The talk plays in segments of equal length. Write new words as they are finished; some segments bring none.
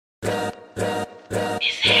Why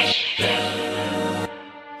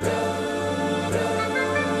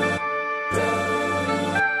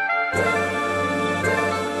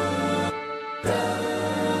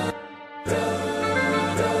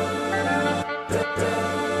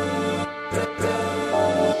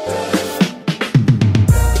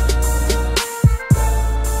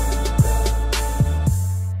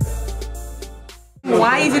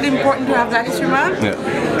is it important to have Black History Month? Yeah.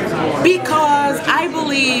 Because I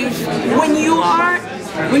believe when you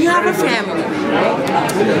have a family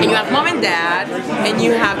and you have mom and dad and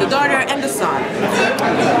you have the daughter and the son,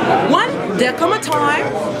 there'll come a time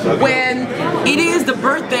when it is the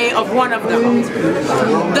birthday of one of them.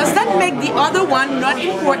 Does that make the other one not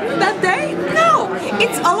important that day? No.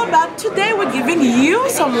 It's all about today we're giving you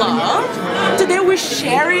some love. Today we're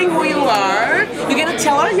sharing who you are. You're gonna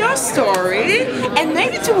tell her your story, and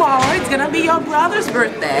maybe tomorrow it's gonna be your brother's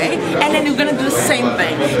birthday, and then you're gonna do the same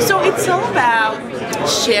thing. So it's all about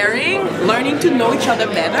sharing, learning to know each other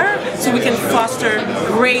better, so we can foster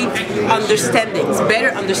great understandings, better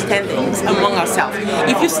understandings among ourselves.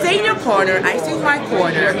 If you stay in your corner, I stay in my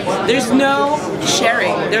corner, there's no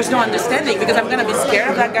sharing, there's no understanding, because I'm gonna be scared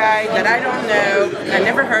of that guy that I don't know, I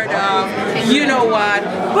never heard of, you know what.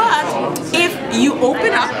 But if you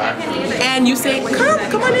open up and you say,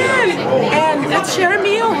 come on in, and let's share a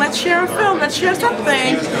meal, let's share a film, let's share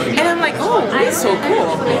something, and I'm like, oh, that's so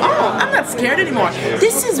cool. Oh, I'm not scared anymore.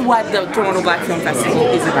 This is what the Toronto Black Film Festival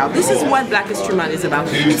is about. This is what Black History Month is about.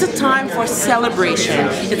 It's a time for celebration.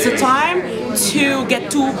 It's a time to get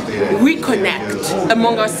to reconnect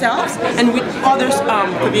among ourselves and with other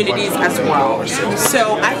communities as well.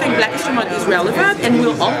 So I think Black History Month is relevant and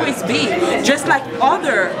will always be, just like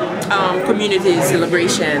other communities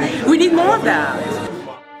celebration. We need more of that.